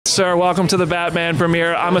Sir, welcome to the Batman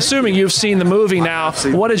premiere. I'm assuming you've seen the movie now.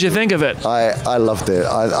 What did you think of it? I loved it.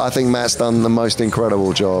 I think Matt's done the most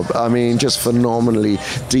incredible job. I mean, just phenomenally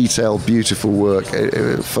detailed, beautiful work.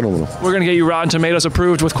 Phenomenal. We're going to get you Rotten Tomatoes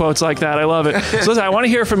approved with quotes like that. I love it. So listen, I want to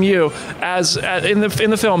hear from you. As in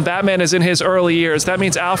the film, Batman is in his early years. That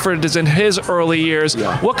means Alfred is in his early years.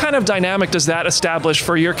 Yeah. What kind of dynamic does that establish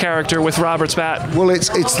for your character with Robert's Bat? Well,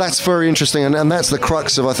 that's very interesting, and that's the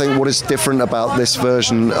crux of, I think, what is different about this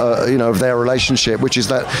version, of their relationship, which is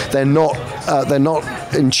that they're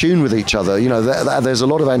not in tune with each other. There's a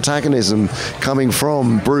lot of antagonism coming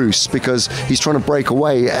from Bruce because he's trying to break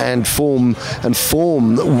away and form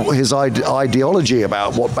his ideology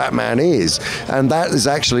about what Batman is, and that is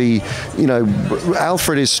actually,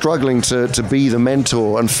 Alfred is struggling to be the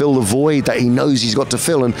mentor and fill the void that he knows he's got to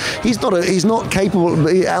fill, and he's not capable.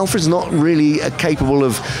 Alfred's not really capable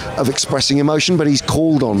of expressing emotion, but he's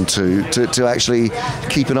called on to actually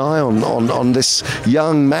keep an eye on this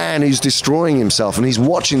young man who's destroying himself, and he's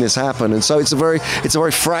watching this happen. And so it's a very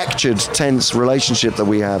fractured, tense relationship that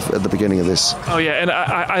we have at the beginning of this. Oh yeah, and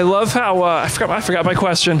I love how I forgot my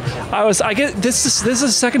question. This is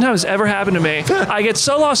the second time it's ever happened to me. I get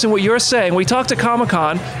so lost in what you're saying. We talked to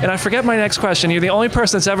Comic-Con, and I forget my next question. You're the only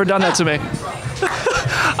person that's ever done that to me.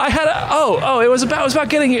 It was about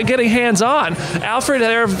getting hands-on. Alfred,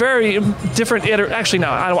 they're very different. Actually, no,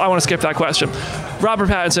 I want to skip that question. Robert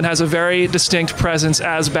Pattinson has a very distinct presence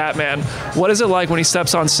as Batman. What is it like when he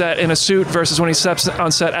steps on set in a suit versus when he steps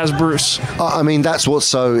on set as Bruce? I mean, that's what's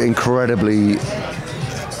so incredibly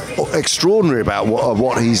extraordinary about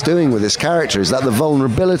what he's doing with this character, is that the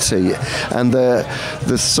vulnerability and the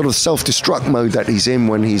sort of self-destruct mode that he's in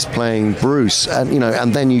when he's playing Bruce, and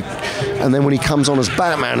then when he comes on as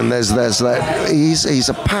Batman, and there's that he's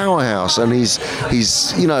a powerhouse, and he's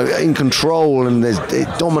in control, and there's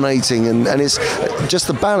dominating, and it's just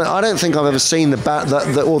the balance. I don't think I've ever seen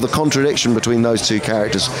the contradiction between those two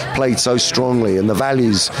characters played so strongly, and the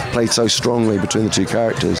values played so strongly between the two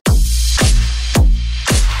characters.